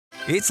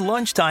It's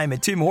lunchtime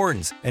at Tim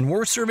Hortons, and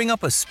we're serving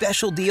up a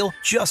special deal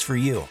just for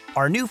you.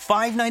 Our new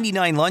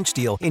 $5.99 lunch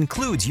deal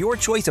includes your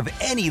choice of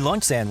any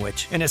lunch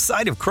sandwich and a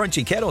side of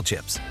crunchy kettle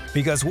chips.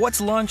 Because what's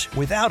lunch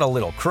without a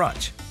little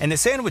crunch? And the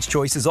sandwich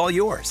choice is all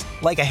yours,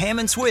 like a ham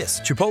and Swiss,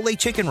 Chipotle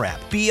chicken wrap,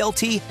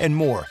 BLT, and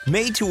more,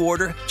 made to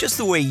order just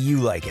the way you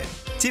like it.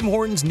 Tim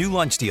Hortons' new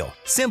lunch deal.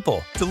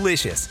 Simple,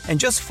 delicious, and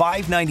just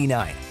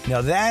 $5.99.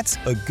 Now that's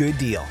a good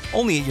deal.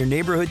 Only at your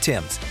neighborhood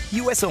Tim's.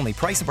 U.S. only.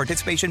 Price and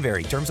participation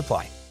vary. Terms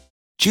apply.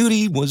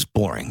 Judy was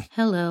boring.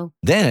 Hello.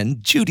 Then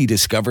Judy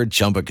discovered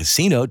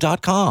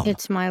ChumbaCasino.com.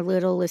 It's my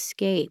little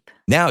escape.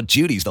 Now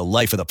Judy's the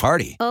life of the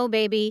party. Oh,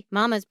 baby,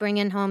 mama's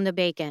bringing home the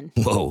bacon.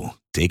 Whoa,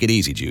 take it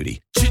easy,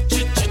 Judy.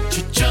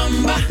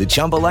 The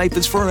Chumba life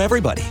is for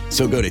everybody.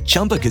 So go to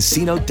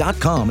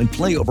ChumbaCasino.com and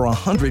play over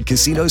 100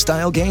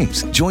 casino-style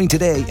games. Join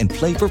today and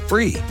play for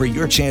free for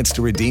your chance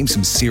to redeem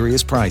some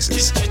serious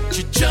prizes.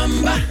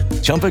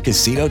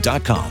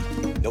 ChumbaCasino.com.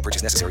 No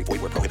purchase necessary.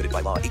 Void where prohibited by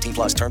law. 18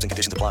 plus terms and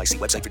conditions apply. See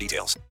website for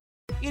details.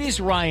 It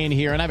is Ryan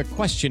here, and I have a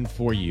question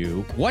for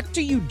you. What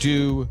do you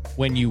do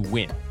when you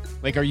win?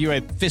 Like, are you a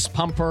fist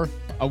pumper,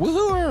 a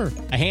woo-hooer,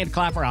 a hand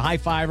clapper, a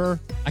high-fiver?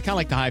 I kind of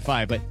like the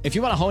high-five, but if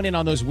you want to hone in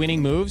on those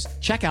winning moves,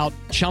 check out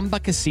Chumba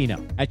Casino.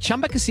 At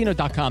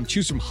ChumbaCasino.com,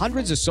 choose from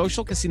hundreds of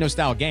social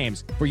casino-style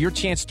games for your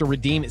chance to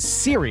redeem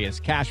serious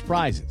cash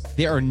prizes.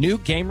 There are new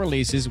game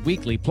releases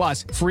weekly,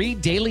 plus free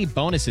daily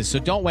bonuses, so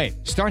don't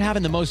wait. Start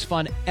having the most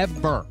fun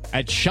ever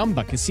at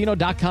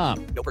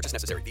ChumbaCasino.com. No purchase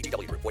necessary.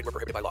 VGW. Void where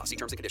prohibited by law. See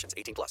terms and conditions.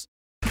 18 plus.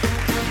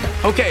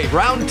 Okay,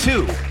 round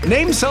two.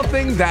 Name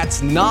something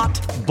that's not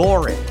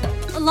boring.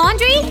 A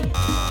laundry?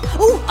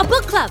 Ooh, a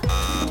book club.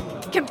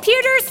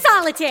 Computer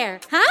solitaire,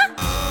 huh?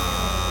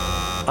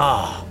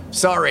 Ah,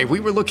 sorry,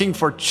 we were looking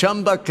for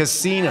Chumba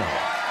Casino.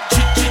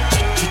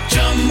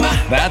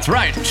 That's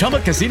right,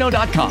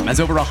 ChumbaCasino.com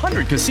has over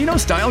 100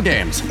 casino-style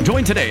games.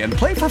 Join today and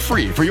play for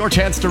free for your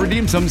chance to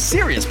redeem some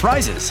serious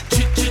prizes.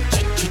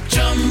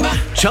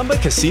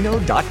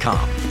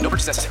 ChumbaCasino.com. No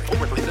purchase necessary. Void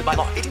where prohibited by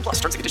law. 18 plus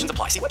terms and conditions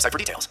apply. See website for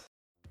details.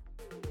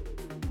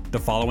 The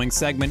following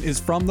segment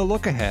is from The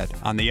Look Ahead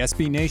on the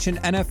SB Nation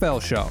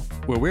NFL Show,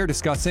 where we're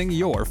discussing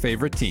your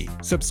favorite team.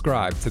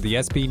 Subscribe to the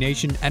SB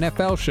Nation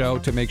NFL Show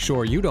to make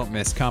sure you don't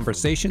miss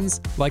conversations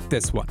like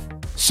this one.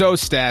 So,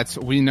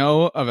 Stats, we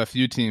know of a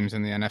few teams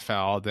in the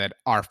NFL that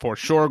are for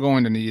sure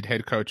going to need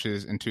head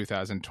coaches in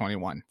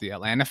 2021. The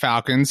Atlanta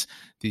Falcons,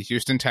 the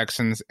Houston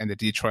Texans, and the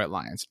Detroit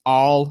Lions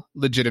all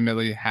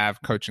legitimately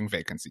have coaching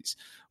vacancies.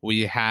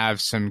 We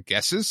have some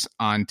guesses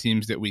on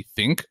teams that we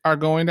think are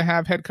going to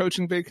have head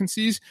coaching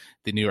vacancies.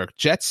 The New York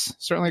Jets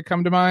certainly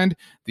come to mind.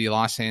 The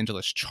Los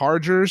Angeles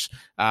Chargers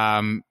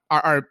are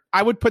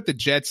I would put the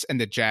Jets and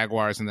the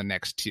Jaguars in the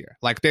next tier.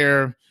 Like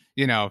they're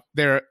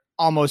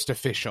almost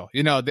official.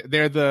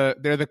 They're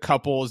the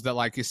couples that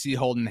like you see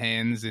holding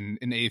hands in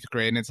 8th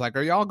grade, and it's like,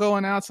 are y'all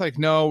going out? It's like,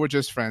 no, we're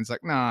just friends.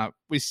 Like, nah,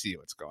 we see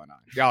what's going on.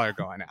 Y'all are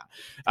going out.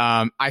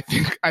 I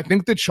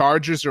think the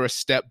Chargers are a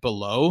step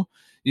below.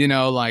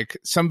 Like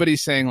somebody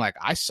saying like,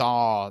 I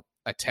saw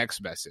a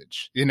text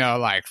message,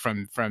 like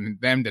from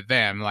them to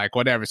them, like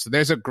whatever. So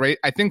there's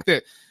I think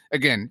that,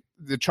 again,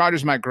 the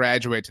Chargers might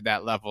graduate to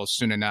that level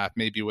soon enough,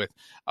 maybe with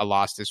a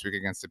loss this week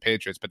against the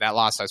Patriots, but that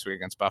loss last week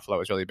against Buffalo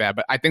was really bad.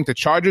 But I think the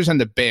Chargers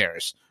and the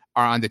Bears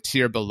are on the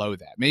tier below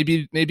that.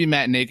 Maybe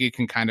Matt Nagy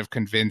can kind of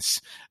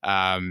convince,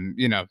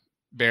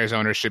 Bears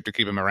ownership to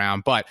keep him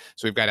around. But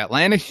so we've got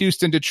Atlanta,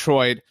 Houston,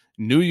 Detroit,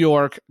 New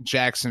York,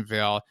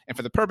 Jacksonville. And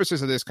for the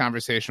purposes of this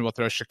conversation, we'll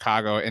throw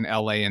Chicago and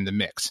LA in the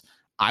mix.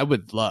 I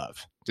would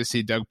love to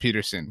see Doug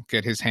Peterson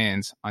get his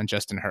hands on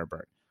Justin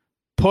Herbert.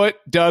 Put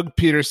Doug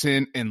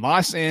Peterson in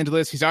Los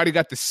Angeles. He's already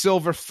got the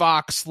Silver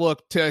Fox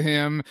look to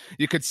him.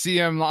 You could see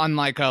him on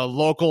like a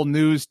local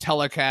news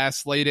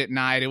telecast late at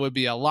night. It would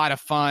be a lot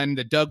of fun.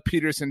 The Doug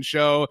Peterson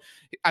show.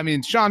 I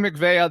mean, Sean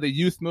McVay, the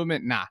youth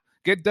movement, nah.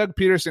 Get Doug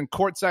Peterson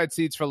courtside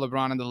seats for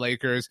LeBron and the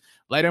Lakers.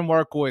 Let him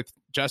work with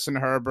Justin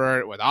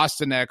Herbert, with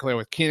Austin Eckler,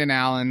 with Keenan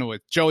Allen,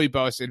 with Joey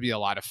Bosa. It'd be a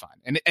lot of fun.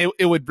 And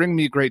it would bring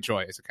me great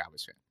joy as a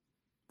Cowboys fan.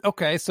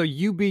 Okay, so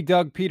you be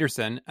Doug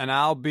Peterson, and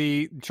I'll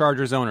be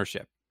Chargers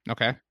ownership.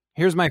 Okay.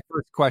 Here's my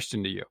first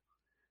question to you.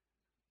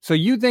 So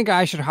you think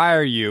I should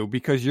hire you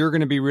because you're going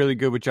to be really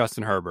good with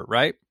Justin Herbert,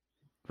 right?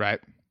 Right.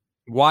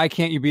 Why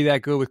can't you be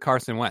that good with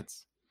Carson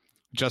Wentz?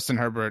 Justin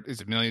Herbert is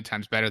a million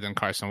times better than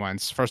Carson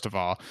Wentz, first of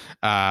all.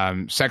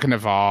 Second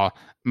of all,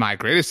 my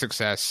greatest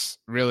success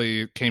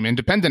really came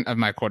independent of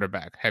my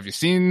quarterback. Have you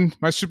seen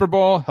my Super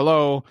Bowl?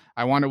 Hello,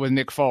 I won it with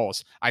Nick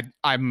Foles.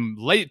 I'm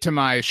late to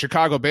my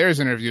Chicago Bears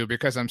interview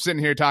because I'm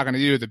sitting here talking to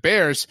you. The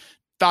Bears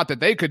thought that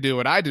they could do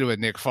what I did with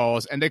Nick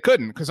Foles, and they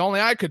couldn't because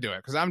only I could do it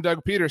because I'm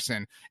Doug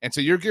Peterson. And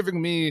so you're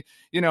giving me,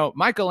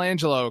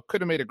 Michelangelo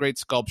could have made a great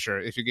sculpture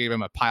if you gave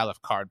him a pile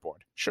of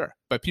cardboard. Sure.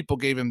 But people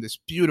gave him this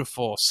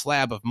beautiful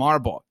slab of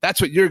marble. That's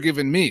what you're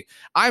giving me.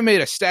 I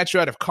made a statue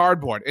out of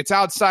cardboard. It's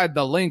outside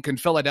the Link in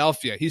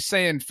Philadelphia. He's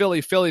saying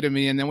Philly, Philly to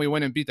me, and then we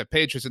went and beat the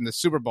Patriots in the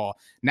Super Bowl.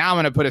 Now I'm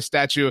going to put a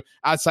statue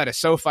outside of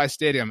SoFi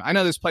Stadium. I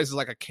know this place is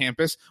like a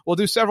campus. We'll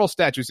do several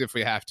statues if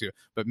we have to.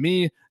 But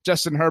me,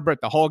 Justin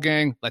Herbert, the whole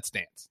gang, let's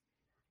dance.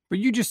 But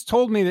you just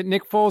told me that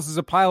Nick Foles is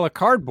a pile of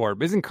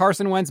cardboard. Isn't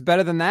Carson Wentz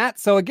better than that?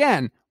 So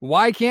again,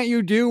 why can't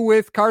you do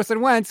with Carson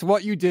Wentz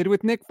what you did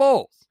with Nick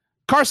Foles?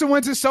 Carson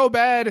Wentz is so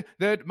bad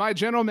that my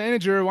general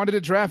manager wanted to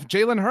draft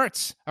Jalen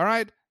Hurts. All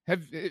right.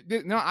 I've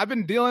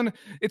been dealing.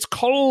 It's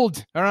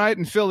cold. All right.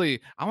 In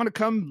Philly, I want to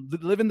come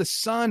live in the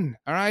sun.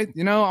 All right.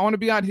 I want to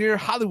be out here,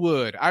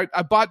 Hollywood.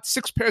 I bought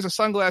 6 pairs of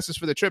sunglasses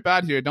for the trip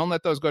out here. Don't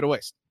let those go to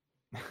waste.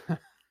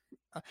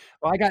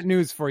 Well, I got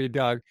news for you,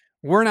 Doug.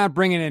 We're not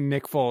bringing in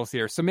Nick Foles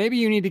here. So maybe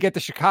you need to get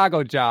the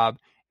Chicago job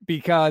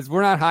because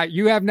we're not high.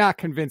 You have not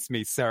convinced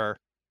me, sir.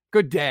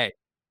 Good day.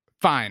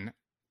 Fine.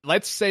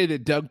 Let's say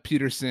that Doug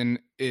Peterson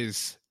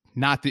is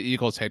not the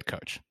Eagles head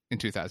coach in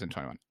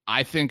 2021.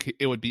 I think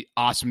it would be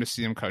awesome to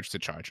see him coach the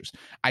Chargers.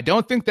 I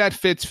don't think that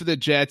fits for the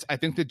Jets. I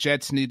think the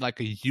Jets need like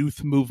a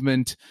youth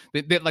movement.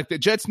 The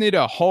Jets need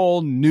a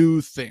whole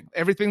new thing.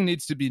 Everything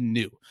needs to be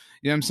new.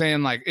 You know what I'm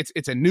saying? Like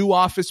it's a new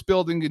office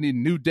building. You need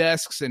new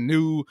desks and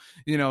new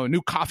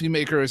coffee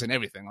makers and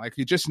everything. Like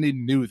you just need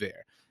new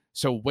there.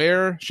 So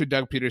where should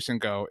Doug Peterson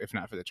go if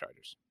not for the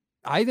Chargers?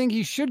 I think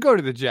he should go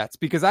to the Jets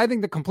because I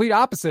think the complete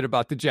opposite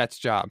about the Jets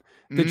job.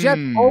 The Jets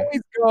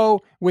always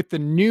go with the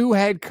new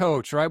head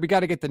coach, right? We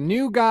got to get the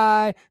new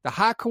guy, the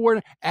hot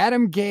coordinator.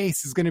 Adam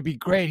Gase is going to be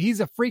great.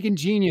 He's a freaking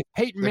genius.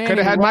 Peyton Manning. They could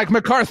have had Mike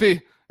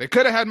McCarthy.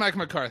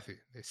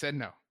 They said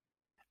no.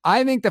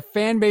 I think the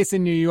fan base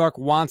in New York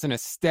wants an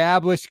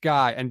established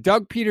guy, and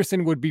Doug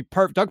Peterson would be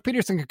perfect. Doug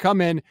Peterson could come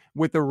in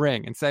with the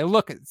ring and say,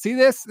 look, see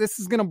this? This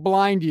is going to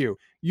blind you.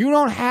 You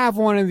don't have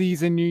one of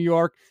these in New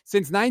York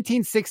since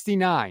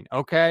 1969,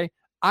 okay?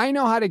 I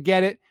know how to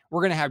get it.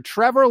 We're going to have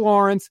Trevor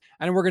Lawrence,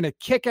 and we're going to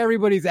kick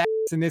everybody's ass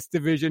in this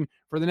division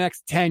for the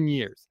next 10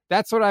 years.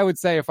 That's what I would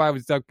say if I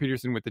was Doug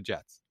Peterson with the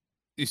Jets.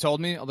 You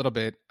sold me a little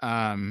bit.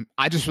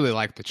 I just really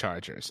like the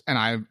Chargers, and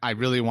I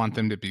really want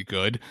them to be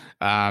good.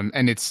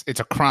 And it's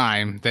a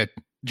crime that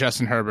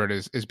Justin Herbert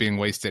is being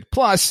wasted.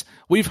 Plus,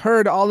 we've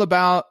heard all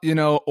about,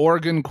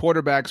 Oregon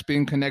quarterbacks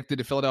being connected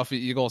to Philadelphia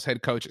Eagles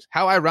head coaches.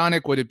 How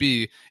ironic would it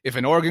be if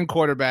an Oregon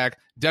quarterback,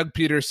 Doug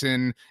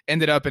Peterson,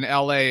 ended up in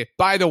LA?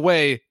 By the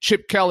way,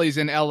 Chip Kelly's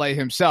in LA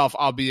himself,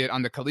 albeit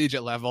on the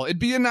collegiate level. It'd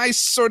be a nice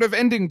sort of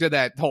ending to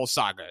that whole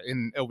saga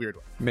in a weird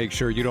way. Make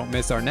sure you don't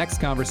miss our next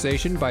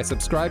conversation by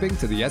subscribing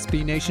to the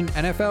SB Nation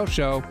NFL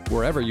show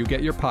wherever you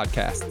get your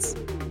podcasts.